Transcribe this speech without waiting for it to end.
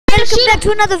welcome back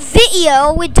to another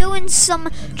video. We're doing some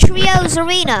Trios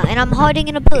Arena, and I'm hiding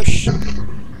in a bush.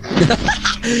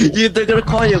 They're gonna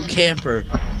call you a camper.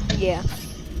 Yeah.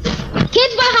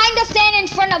 Kids behind us and in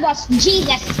front of us.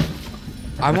 Jesus.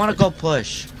 I wanna go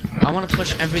push. I wanna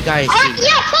push every guy I see.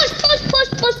 Yeah,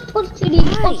 push, CD,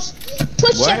 push.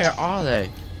 Push Where it. are they?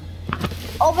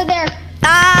 Over there.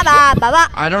 Ba ba ba ba.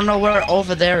 I don't know where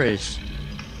over there is.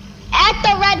 At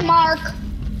the red mark.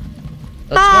 Let's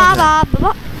Ba go ba ba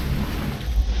ba. then.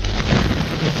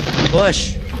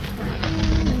 Push.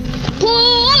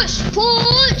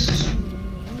 Push.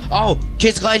 Oh,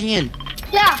 kids gliding in.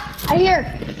 Yeah, I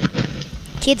hear.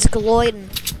 Kids gliding.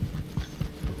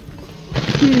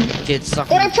 Kids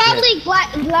sucking They're dick. probably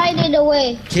glided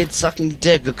away. Kids sucking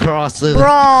dick across the...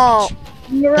 Bro.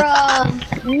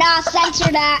 Bro. Nah,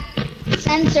 censor that.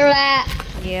 Censor that.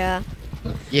 Yeah.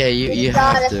 Yeah, you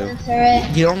gotta have to. censor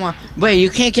it. You don't want... Wait, you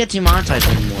can't get demonetized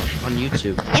anymore on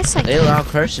YouTube. Yes, I They can. allow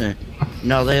cursing.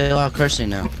 No, they allow cursing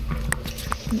now.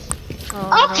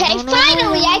 Oh, Okay, no, no,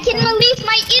 finally, no. I can release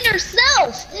my inner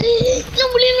self.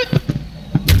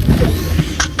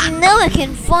 Now I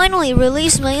can finally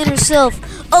release my inner self.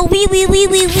 Oh, wee.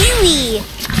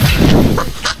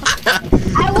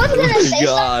 I was gonna say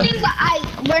God. something,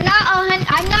 but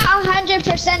I'm not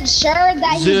 100% sure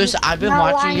that Zeus, I've been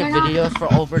not watching lying your or not. video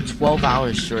for over 12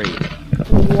 hours straight.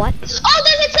 What? Oh,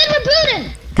 there's a kid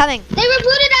rebooting. Coming. They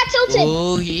rebooted at Tilted.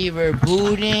 Oh, he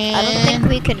rebooting. I don't think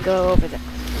we can go over there.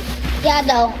 Yeah,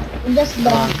 no, just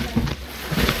don't.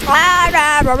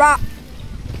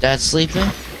 Dad's sleeping?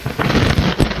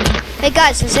 Hey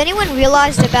guys, has anyone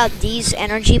realized about these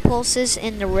energy pulses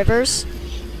in the rivers?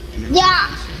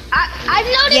 Yeah, I've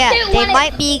noticed Yeah, it they when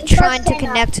might it be first trying to came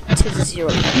out. connect to the zero.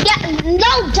 Yeah,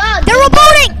 no, duh. They're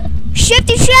rebooting!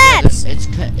 Shifty Sheds! It's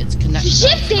connected.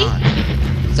 Shifty?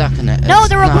 It's not connected. No,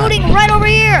 they're rebooting right over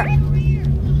here!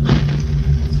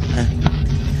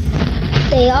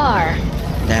 They are.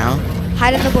 Now?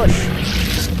 Hide in the bush.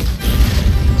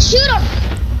 Shoot them.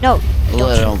 No, A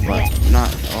little, but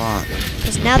not a lot.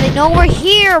 because now they know we're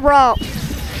here, bro.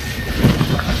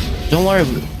 Don't worry,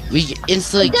 we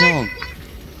instantly kill him.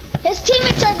 His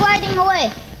teammates are gliding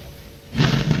away.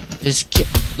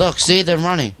 Look, see, they're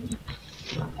running.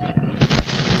 They're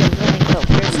really low.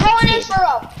 Where's the Going in kid? for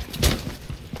a.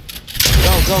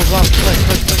 Go,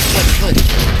 quick.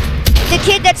 The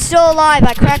kid that's still alive,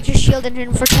 I cracked his shield and hit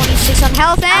him for 26 on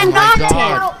health and Oh my knocked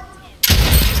God. him.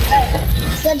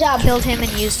 Good job. Killed him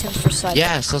and used him for sight.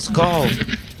 Yes, let's go.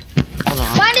 Hold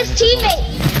on. Find his teammate.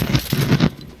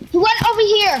 He went over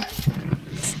here.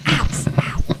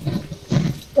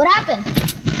 What happened?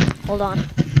 Hold on.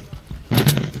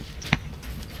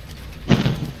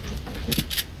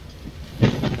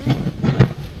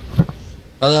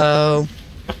 Hello.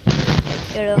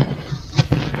 Hello.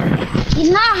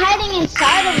 He's not hiding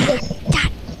inside of this.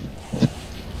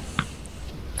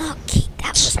 Okay,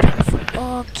 that was painful.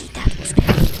 Okay, that was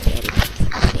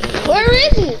painful. Where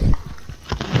is he?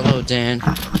 Hello, Dan.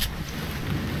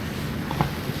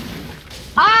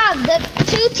 Ah, the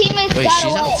two teammates Wait, got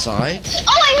she's away. outside?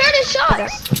 Oh, I heard his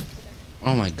shots.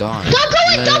 Oh my God. Don't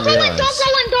go in, I don't didn't go in, don't realize.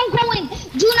 go in, don't go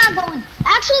in. Do not go in.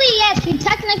 Actually, yes, you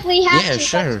technically have Yeah, to.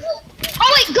 sure.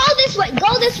 Oh wait, go this way,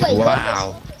 go this way.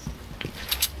 Wow.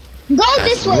 Go That's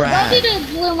this way, rad. go to the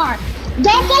blue mark.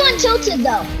 Don't go in tilted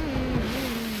though.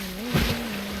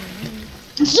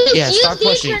 Zeus, Yeah, use start these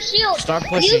pushing. for shield. Start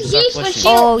pushing, Use start these for pushing.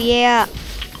 shield. Oh, yeah.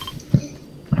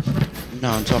 No,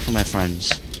 I'm talking to my friends.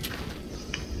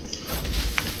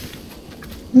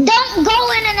 Don't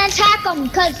go in and attack them,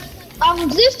 cause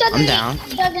Zeus I'm down.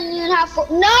 doesn't even have full.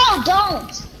 No, don't.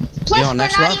 Plus, You we're on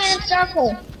not Xbox? even in a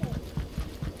circle.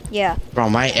 Yeah. Bro,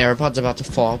 my AirPod's about to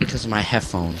fall because of my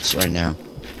headphones right now.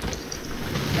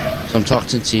 So I'm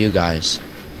talking to you guys.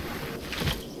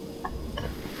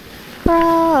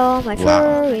 Bro, my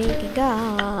Wow. freaking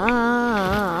God.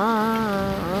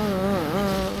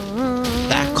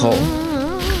 That cold.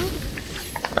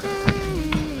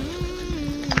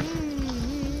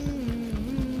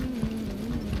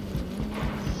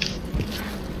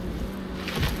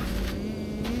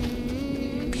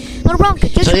 Little Bronco,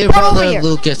 just Tell your run over brother here.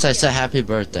 Lucas I said happy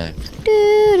birthday.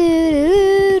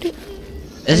 Isn't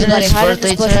Isn't it his hide in birthday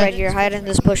this bush right today? here. Hide in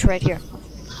this bush right here.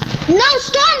 No,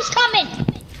 storm's coming.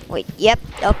 Wait, yep,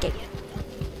 okay.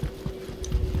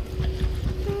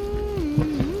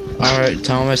 Alright,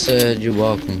 tell him I said you're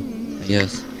welcome.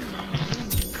 Yes.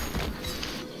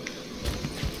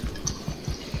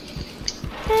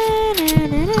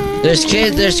 There's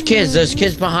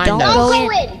kids behind Don't us. go Don't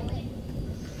go in. in.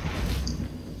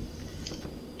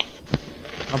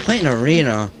 I'm playing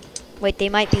arena. Wait, they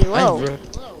might be low.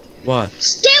 What?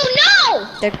 Still no.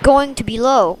 They're going to be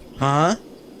low. Huh?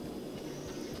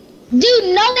 Dude,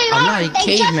 no, they I'm aren't. not a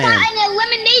They just caveman. got an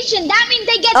elimination. That means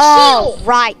they get Oh, shield.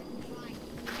 right.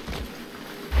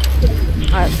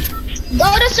 Alright. Go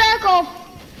to circle.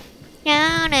 Go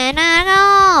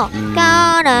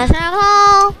to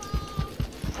circle. I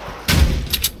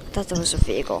thought there was a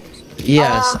vehicle.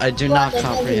 Yes, I do not there's no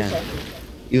comprehend. reason.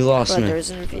 You lost But me. there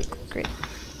isn't a vehicle. Great.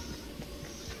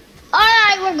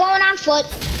 Alright, we're going on foot.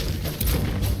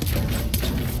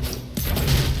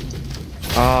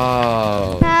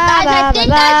 Oh. Guys, I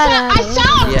think I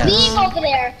saw a Yes. beam over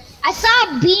there. I saw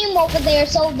a beam over there,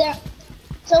 so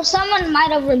someone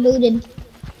might have rebooted.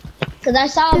 Cause I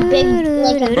saw a big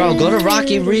like a Bro, go to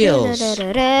Rocky Reels.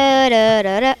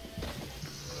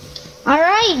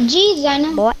 Alright, geez, I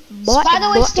know. Boy, boy, By the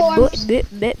way, Storms.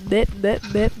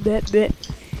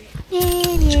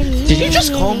 Did you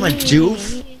just call him a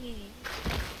doof?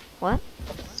 What?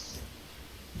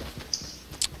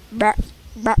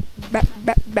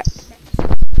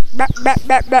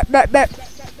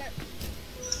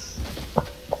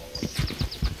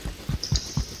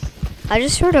 I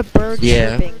just heard a bird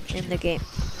Yeah. chirping in the game.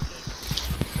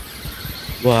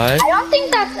 What? I don't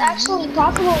think that's actually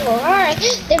possible. Alright,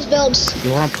 there's builds.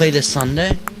 You wanna play this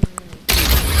Sunday?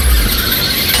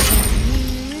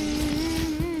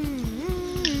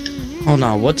 Hold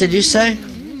on, what did you say?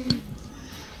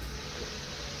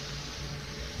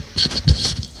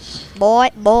 Boy.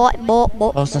 Oh,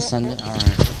 it's a Sunday?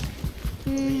 Alright.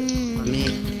 Let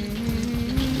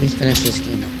me finish this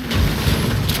game.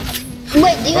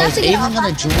 Wait, do you Oh, have is to get Ava off gonna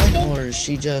on this join, game? or is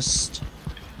she just...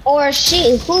 Or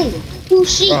she?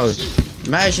 Who's she? Bro,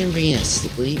 imagine being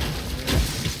asleep.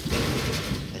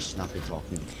 I should not be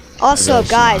talking. Also, really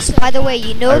should guys, not. by the way,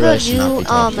 you know I the really should not new be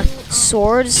talking.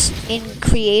 swords in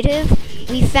creative?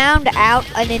 We found out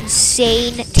an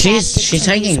insane tactic She's to use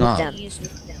hanging with up. them.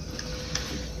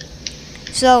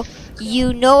 So,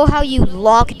 you know how you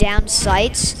lock down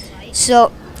sights?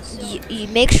 So, you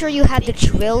make sure you have the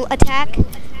drill attack,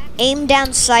 aim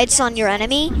down sights on your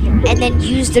enemy, and then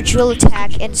use the drill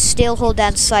attack and still hold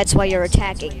down sights while you're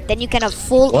attacking. Then you can have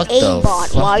full What the aimbot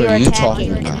fuck while you're are you attacking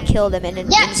talking and about? kill them in an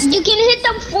Yes, instant. you can hit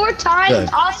them 4 times.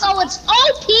 Good. Also, it's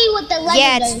OP with the legendaries.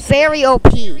 Yeah, it's very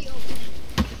OP.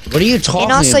 What are you talking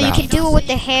And also, you about? can do it with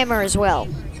the hammer as well.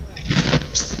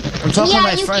 I'm talking Yeah, to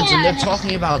my you friends and they're can.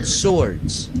 talking about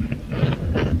swords.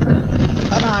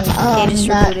 Hold on. They just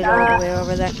rebooted all the way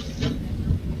over there.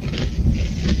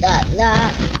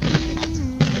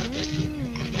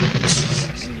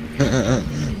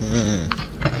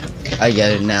 I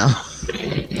get it now.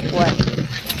 What?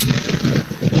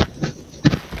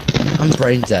 I'm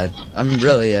brain dead. I'm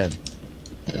really in.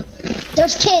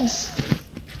 There's kids.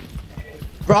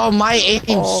 Bro, my aim's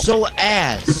Oh. so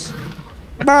ass.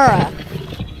 Bruh.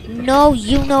 No,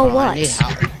 you know Bro, I need what.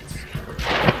 help.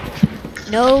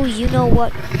 No, you know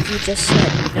what you just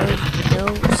said. No,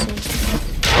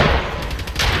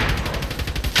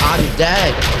 I'm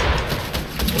dead.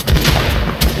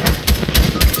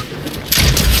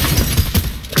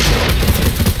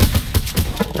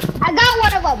 I got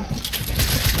one of them.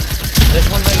 There's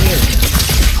one right here.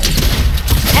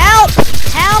 Help!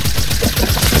 Help!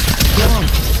 Kill him.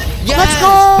 Yes! Let's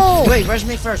go! Wait, res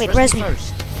me first. Wait, res res me me.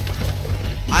 first.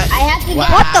 I have to Wow.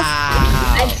 get. What the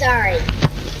I'm sorry.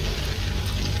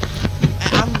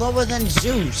 I'm lower than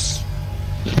Zeus.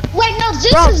 Wait, no,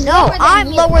 Zeus Bro, is no, lower than I'm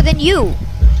you. lower than you.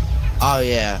 Oh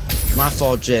yeah, my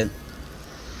fault, Jin.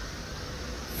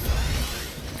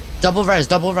 Double res,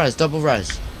 double res, double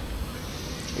res.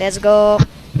 Let's go.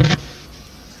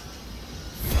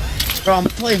 Bro, I'm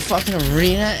playing fucking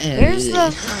arena and Where's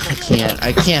the-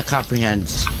 I can't comprehend.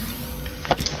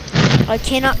 I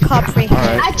cannot comprehend.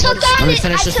 Alright. I took Let out me it.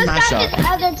 finish I this took out matchup. this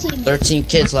other team. 13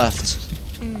 kids left.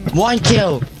 1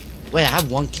 kill. Wait, I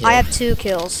have 1 kill. I have 2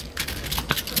 kills.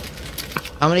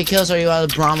 How many kills are you out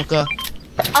of Brahmaka?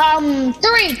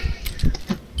 3.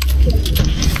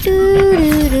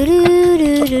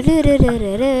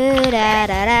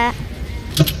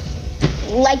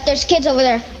 Like there's kids over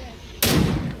there.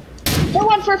 Hit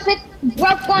one for 50.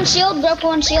 Broke one shield. Broke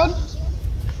one shield.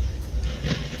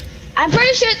 I'm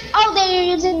pretty sure. Oh, they're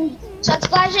using shot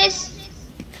splashes.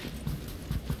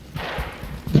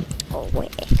 Oh,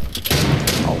 wait.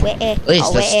 Oh, wait. At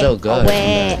least that's still good. Oh,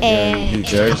 You're in New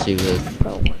Jersey with.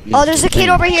 Oh, there's a kid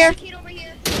over here.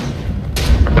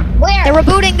 Where? They're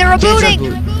rebooting. They're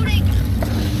rebooting.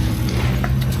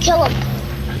 Kill him.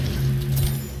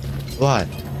 What?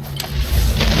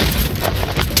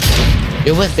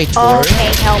 You're with Victoria?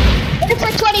 Okay, help. Hit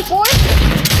for 24.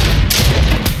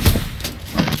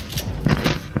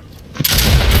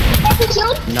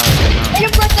 killed? No, you're not. Hit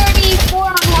him for 34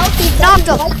 on health. He's Knocked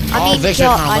dead. him. I Oh, mean, victory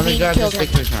kill, crown. I Let me mean, grab killed this him.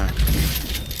 victory crown.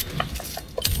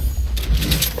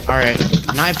 Alright,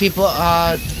 9 people,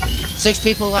 6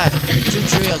 people left. 2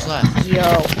 trios left.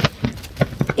 Yo.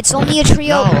 It's only a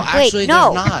trio. No, Wait, actually,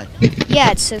 no. there's not.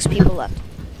 Yeah, it's 6 people left.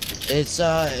 It's There's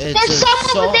a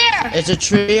someone over there. It's a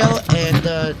trio and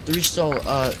 3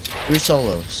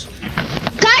 solos.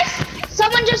 Guys,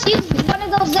 someone just used one of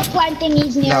those zipline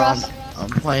thingies near No, us. I'm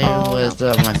playing Oh, with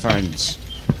my friends.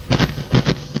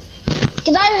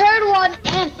 Cause I heard one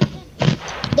and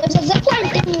there's a zipline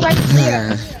thing right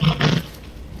there.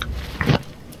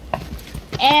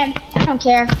 And I don't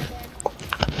care.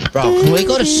 Bro, can we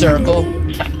go to circle?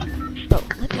 Bro,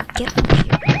 let me get over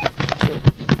here.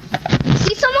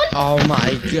 See someone? Oh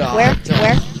my god. Where?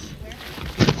 Where?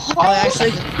 Oh,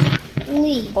 actually,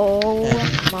 Holy. Oh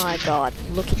my god.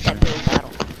 Look at that build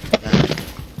battle.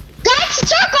 Guys,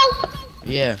 circle!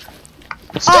 yeah.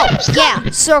 Oh, yeah,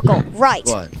 circle. Right.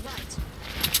 What?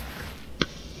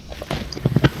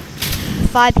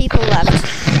 5 people left.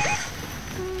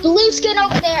 Blue skin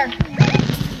over there.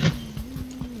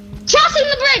 Crossing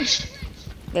the bridge!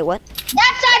 Wait, what?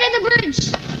 That side of the bridge!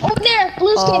 Over there,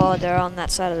 blue skin. Oh, they're on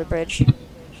that side of the bridge.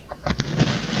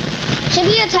 Should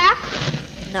we attack?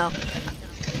 No.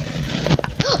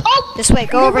 Oh! This way,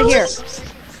 go over here.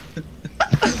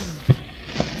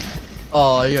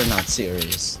 Oh, you're not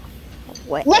serious.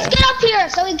 Wait. Let's get up here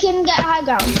so we can get high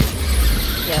ground.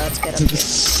 Yeah, let's get up here.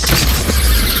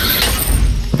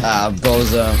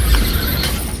 Bozo.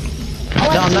 No,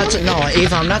 I'm not. No,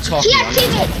 Eva, I'm not talking. Here, I'm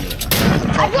team not it. talking. I'm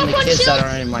I talking broke to one kids that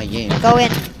shield. are in my game. Go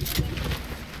in.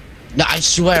 No, I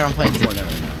swear I'm playing Fortnite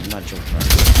right now. I'm not joking.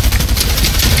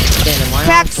 Dan, am I on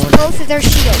Cracked Fortnite? both of their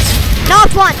shields.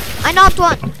 Knocked one. I knocked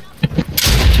one.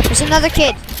 There's another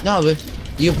kid. No, but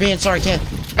you're being sarcastic.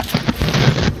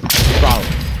 Bro.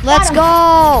 Let's go.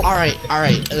 Alright.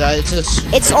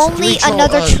 It's only 3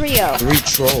 another trio. 3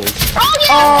 trolls. Oh yeah,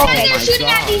 Oh, they're okay. shooting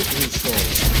at me. 3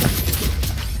 trolls.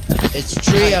 It's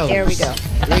trios. There we go.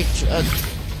 3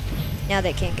 Now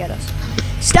they can't get us.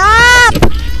 Stop!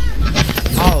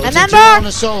 oh, it's Remember? a duo and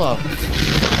a solo.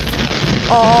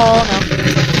 Oh no.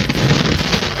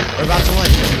 We're about to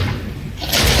win.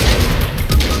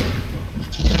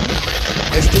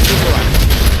 There's 2 people left.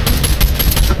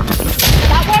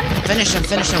 That one? Finish him. 1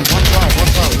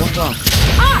 draw.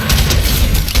 Ah!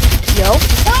 Yo.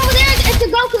 They're over there. It's a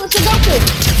Goku.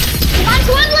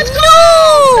 Come on, let's go!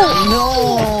 No!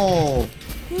 No.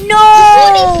 No!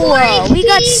 24 We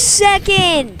got HP.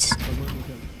 second.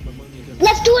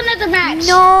 Let's do another match.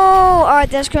 No! Alright,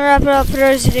 that's gonna wrap it up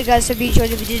for today, guys. If you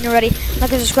enjoyed, if you didn't already,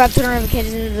 like and subscribe, turn on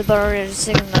notifications, and the bell,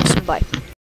 and bye.